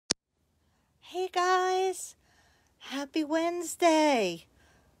Hey guys, happy Wednesday.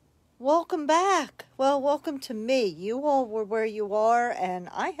 Welcome back. Well, welcome to me. You all were where you are, and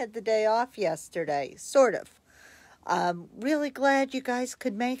I had the day off yesterday, sort of. I'm really glad you guys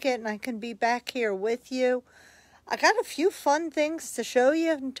could make it and I can be back here with you. I got a few fun things to show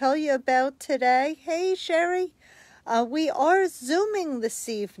you and tell you about today. Hey, Sherry. We are Zooming this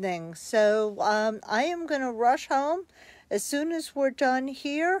evening, so I am going to rush home as soon as we're done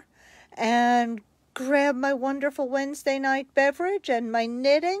here and grab my wonderful Wednesday night beverage and my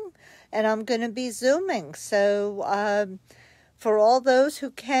knitting, and I'm going to be Zooming. So for all those who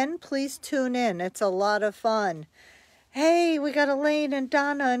can, please tune in. It's a lot of fun. Hey, we got Elaine and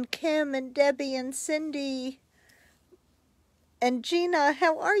Donna and Kim and Debbie and Cindy and Gina.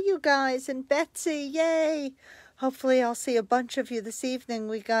 How are you guys? And Betsy, yay. Hopefully I'll see a bunch of you this evening.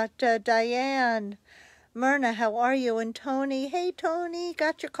 We got Diane. Myrna, how are you? And Tony. Hey, Tony,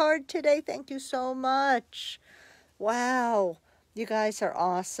 got your card today. Thank you so much. Wow, you guys are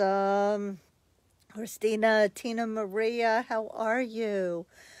awesome. Christina, Tina Maria, how are you?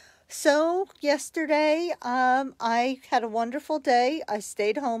 So, yesterday, I had a wonderful day. I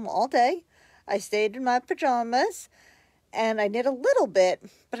stayed home all day. I stayed in my pajamas, and I knit a little bit,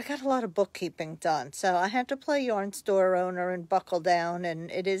 but I got a lot of bookkeeping done. So I had to play yarn store owner and buckle down,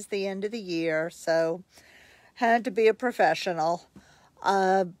 and it is the end of the year, so had to be a professional.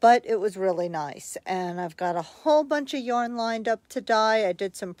 But it was really nice, and I've got a whole bunch of yarn lined up to dye. I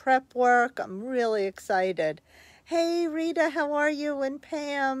did some prep work. I'm really excited. Hey, Rita, how are you? And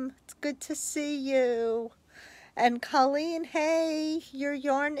Pam, it's good to see you. And Colleen, hey, your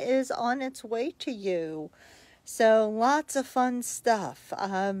yarn is on its way to you. So lots of fun stuff.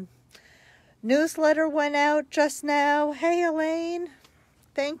 Newsletter went out just now. Hey, Elaine,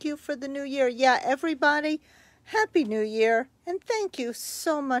 thank you for the new year. Yeah, everybody, Happy New Year. And thank you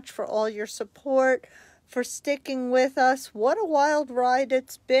so much for all your support, for sticking with us. What a wild ride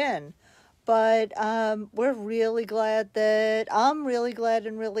it's been. But we're really glad that, I'm really glad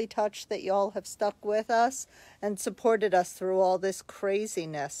and really touched that y'all have stuck with us and supported us through all this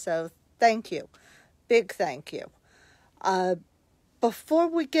craziness. So thank you. Big thank you. Before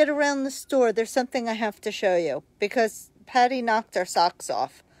we get around the store, there's something I have to show you because Patty knocked our socks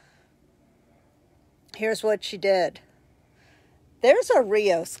off. Here's what she did. There's our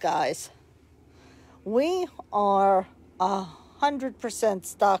Rios, guys. We are 100%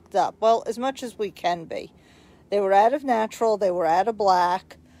 stocked up. Well, as much as we can be. They were out of natural, they were out of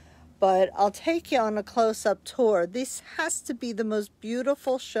black, but I'll take you on a close-up tour. This has to be the most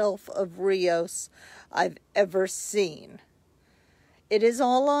beautiful shelf of Rios I've ever seen. It is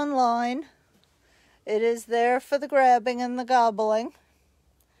all online. It is there for the grabbing and the gobbling.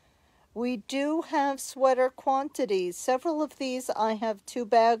 We do have sweater quantities. Several of these I have 2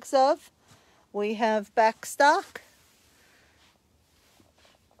 bags of. We have back stock.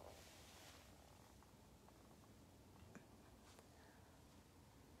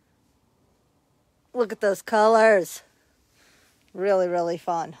 Look at those colors. Really, really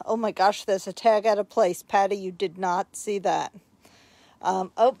fun. Oh my gosh, there's a tag out of place. Patty, you did not see that.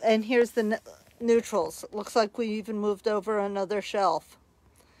 Oh, and here's the neutrals. It looks like we even moved over another shelf.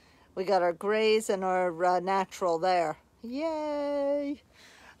 We got our grays and our natural there. Yay!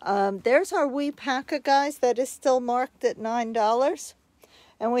 There's our wee packet, guys. That is still marked at $9.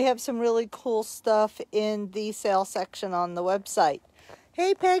 And we have some really cool stuff in the sale section on the website.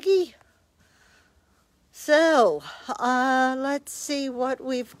 Hey, Peggy! So, let's see what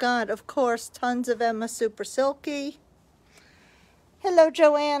we've got. Of course, tons of Emma Super Silky. Hello,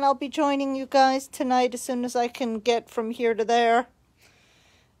 Joanne. I'll be joining you guys tonight as soon as I can get from here to there.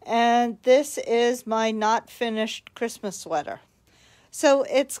 And this is my not finished Christmas sweater. So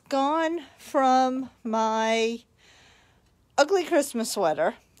it's gone from my ugly Christmas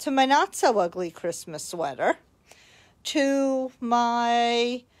sweater to my not so ugly Christmas sweater to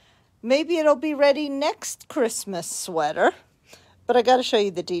my maybe it'll be ready next Christmas sweater. But I got to show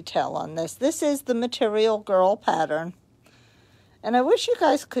you the detail on this. This is the Material Girl pattern. And I wish you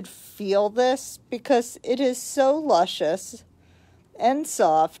guys could feel this because it is so luscious and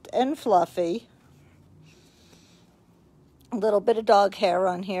soft and fluffy. A little bit of dog hair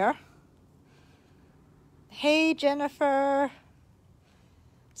on here. Hey, Jennifer.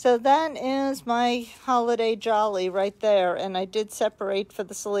 So that is my holiday jolly right there, and I did separate for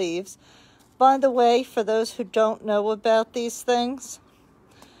the sleeves. By the way, for those who don't know about these things,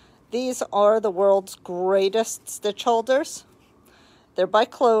 these are the world's greatest stitch holders. They're by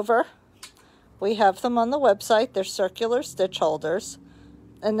Clover. We have them on the website. They're circular stitch holders,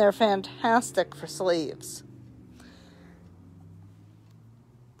 and they're fantastic for sleeves.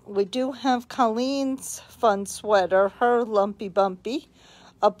 We do have Colleen's fun sweater, her Lumpy Bumpy,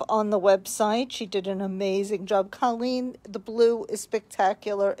 up on the website. She did an amazing job. Colleen, the blue is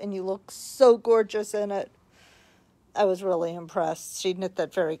spectacular, and you look so gorgeous in it. I was really impressed. She knit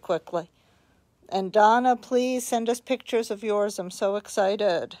that very quickly. And Donna, please send us pictures of yours. I'm so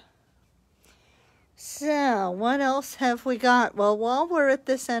excited. So, what else have we got? Well, while we're at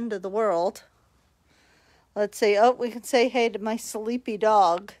this end of the world, let's see. Oh, we can say hey to my sleepy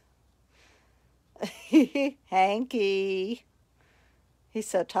dog. Hanky. He's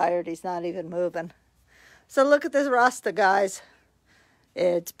so tired, he's not even moving. So look at this Rasta, guys.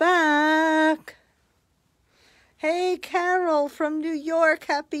 It's back. Hey, Carol from New York.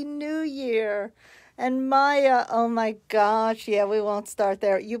 Happy New Year. And Maya, oh my gosh. Yeah, we won't start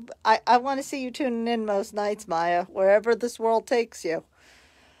there. I want to see you tuning in most nights, Maya, wherever this world takes you.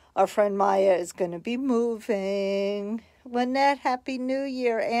 Our friend Maya is going to be moving. Lynette, Happy New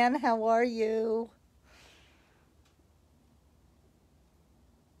Year. Anne, how are you?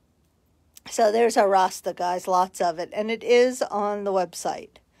 So there's our Rasta, guys, lots of it. And it is on the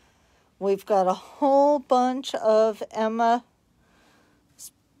website. We've got a whole bunch of Emma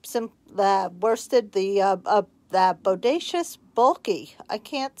worsted, the bodacious bulky. I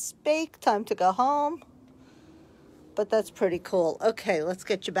can't speak. Time to go home. But that's pretty cool. Okay, let's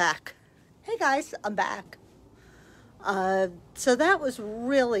get you back. Hey, guys, I'm back. So that was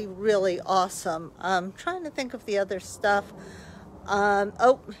really, really awesome. I'm trying to think of the other stuff.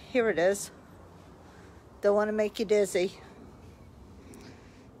 Oh, here it is. Don't want to make you dizzy.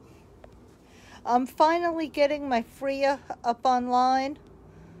 I'm finally getting my Freya up online.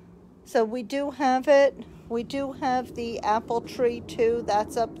 So we do have it. We do have the apple tree too.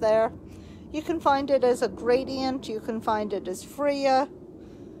 That's up there. You can find it as a gradient. You can find it as Freya.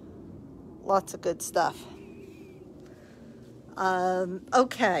 Lots of good stuff.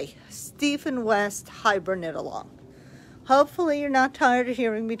 Okay. Stephen West, Hiberknitalong. Hopefully you're not tired of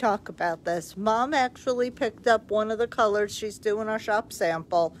hearing me talk about this. Mom actually picked up one of the colors. She's doing our shop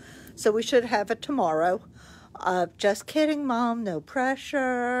sample. So we should have it tomorrow. Just kidding, Mom. No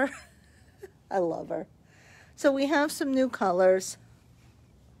pressure. I love her. So we have some new colors.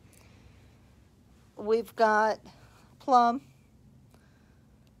 We've got plum.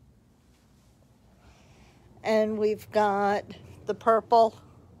 And we've got the purple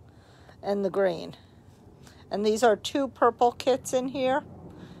and the green. And these are 2 purple kits in here.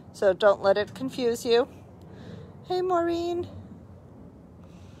 So don't let it confuse you. Hey, Maureen.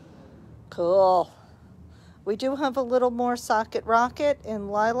 Cool. We do have a little more Socket Rocket in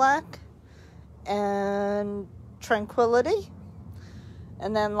lilac and tranquility.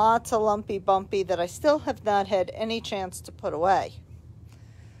 And then lots of lumpy bumpy that I still have not had any chance to put away.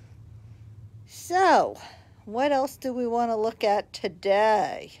 So, what else do we want to look at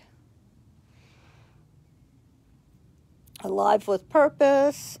today? Alive with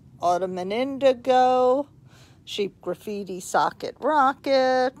Purpose, Autumn and Indigo, Sheep Graffiti Socket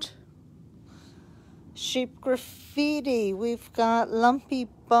Rocket, Sheep Graffiti, we've got Lumpy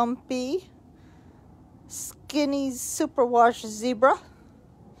Bumpy, Skinny Superwash Zebra,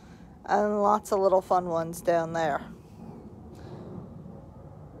 and lots of little fun ones down there.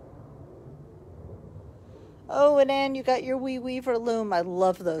 Oh, and Ann, you got your Wee Weaver loom. I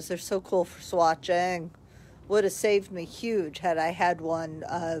love those. They're so cool for swatching. Would have saved me huge had I had one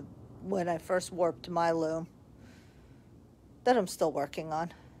when I first warped my loom. That I'm still working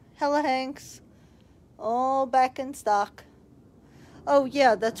on. Hella Hanks. All back in stock. Oh,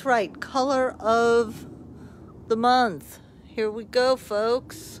 yeah, that's right. Color of the month. Here we go,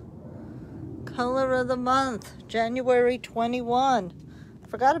 folks. Color of the month. January 21.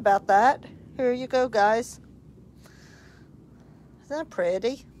 Forgot about that. Here you go, guys. Isn't that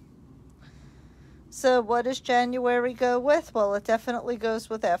pretty? So what does January go with? Well, it definitely goes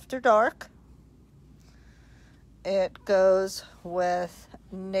with After Dark. It goes with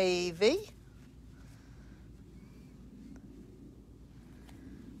navy.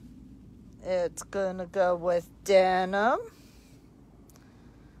 It's going to go with denim.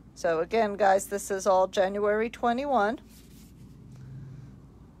 So again, guys, this is all January 21.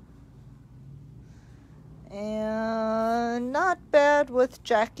 And not bad with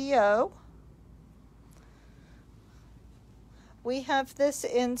Jackie O. We have this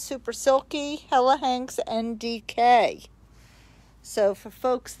in Super Silky, Hella Hanks, and DK. So for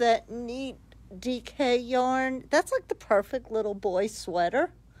folks that need DK yarn, that's like the perfect little boy sweater.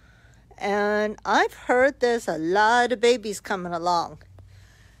 And I've heard there's a lot of babies coming along.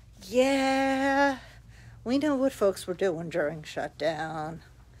 Yeah, we know what folks were doing during shutdown.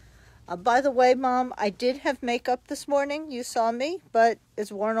 By the way, Mom, I did have makeup this morning. You saw me, but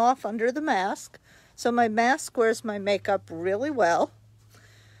it's worn off under the mask. So my mask wears my makeup really well.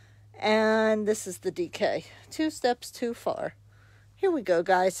 And this is the DK. 2 steps too far. Here we go,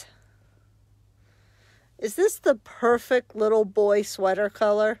 guys. Is this the perfect little boy sweater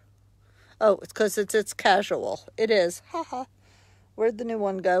color? Oh, it's because it's casual. It is. Haha. Where'd the new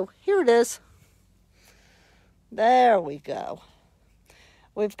one go? Here it is. There we go.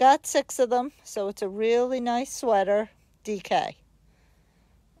 We've got 6 of them, so it's a really nice sweater. DK.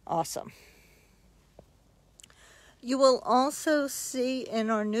 Awesome. You will also see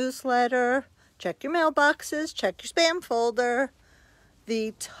in our newsletter, check your mailboxes, check your spam folder,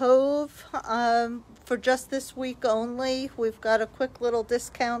 the Tove for just this week only. We've got a quick little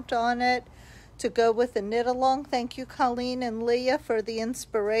discount on it to go with the knit along. Thank you, Colleen and Leah, for the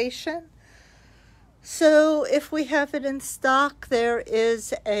inspiration. So if we have it in stock, there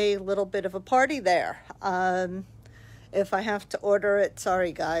is a little bit of a party there. If I have to order it,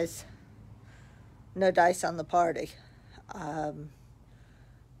 sorry guys, no dice on the party.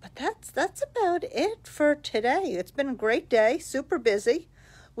 But that's about it for today. It's been a great day, super busy.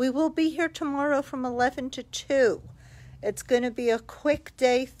 We will be here tomorrow from 11 to 2. It's going to be a quick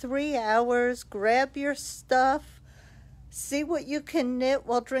day, 3 hours. Grab your stuff. See what you can knit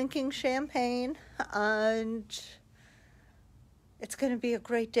while drinking champagne. And it's going to be a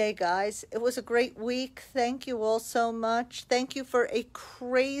great day, guys. It was a great week. Thank you all so much. Thank you for a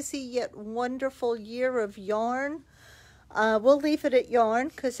crazy yet wonderful year of yarn. We'll leave it at yarn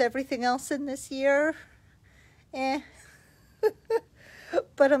because everything else in this year,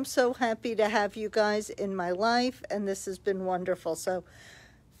 But I'm so happy to have you guys in my life, and this has been wonderful. So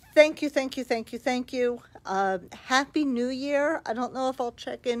thank you, thank you, thank you, thank you. Happy New Year. I don't know if I'll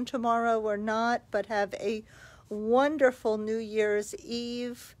check in tomorrow or not, but have a wonderful New Year's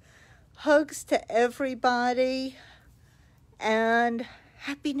Eve. Hugs to everybody, and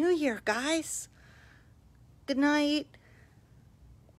Happy New Year, guys. Good night.